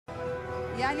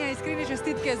Janja, iskrene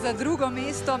čestitke za drugo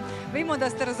mesto. Vemo, da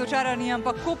ste razočarani,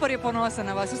 ampak Koper je ponosen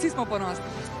na vas. Vsi smo ponosni.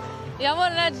 Ja,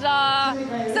 moram reči, da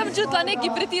sem čutila nekaj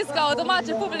pritiska od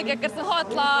domače publike, ker sem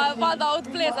hotela valjda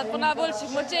odplezati po najboljših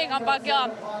močeh, ampak ja,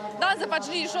 danes se pač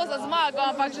ni šlo za zmago,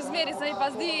 ampak še zmeri se mi pa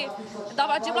zdi, da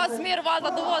pač je bila smer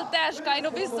valjda dovolj težka in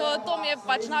v bistvu to mi je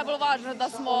pač najbolj važno, da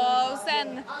smo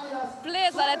vseeno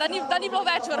plezali, da ni bilo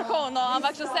več vrhovno,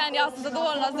 ampak še vseeno jaz sem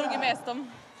zadovoljna z drugim mestom.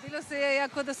 Bilo se je,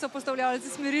 kot da so postavljalci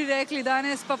smeri rekli,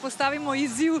 danes pa postavimo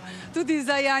izziv tudi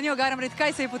za Janjo Garnbret.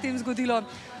 Kaj se je potem zgodilo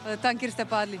tam, kjer ste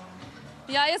padli?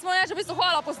 Ja, jaz moram reči, v bistvu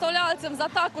hvala postavljalcem za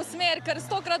tako smer, ker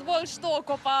 100-krat bolj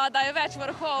štoko, pa da je več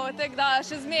vrhov, tako da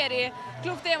še zmeri,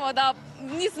 kljub temu, da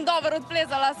nisem dobro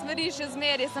odplezala smeri, še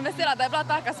zmeri, sem vesela, da je bila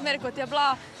taka smer, kot je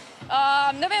bila.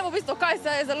 Ne vem v bistvu, kaj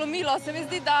se je zalomilo, se mi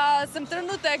zdi, da sem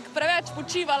trenutek preveč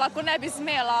počivala, ko ne bi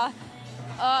smela.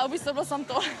 V bistvu je bilo samo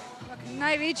to.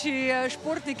 Največji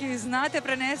športniki znate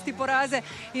prenesti poraze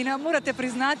in morate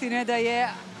priznati, da je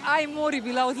Ajmori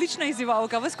bila odlična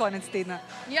izzivalka ves konec tedna.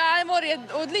 Ja, Ajmori je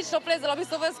odlično plezala v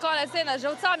bistvu ves konec tedna, že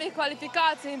od samih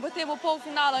kvalifikacij in potem v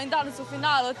polfinalu in danes v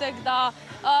finalu, tako da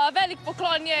velik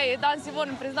poklon njej, danes si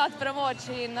moram priznati premoč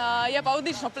in je pa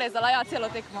odlično plezala, ja, celo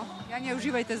tekmo. Janja,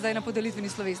 uživajte zdaj na podelitveni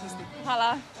slovesnosti.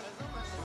 Hvala.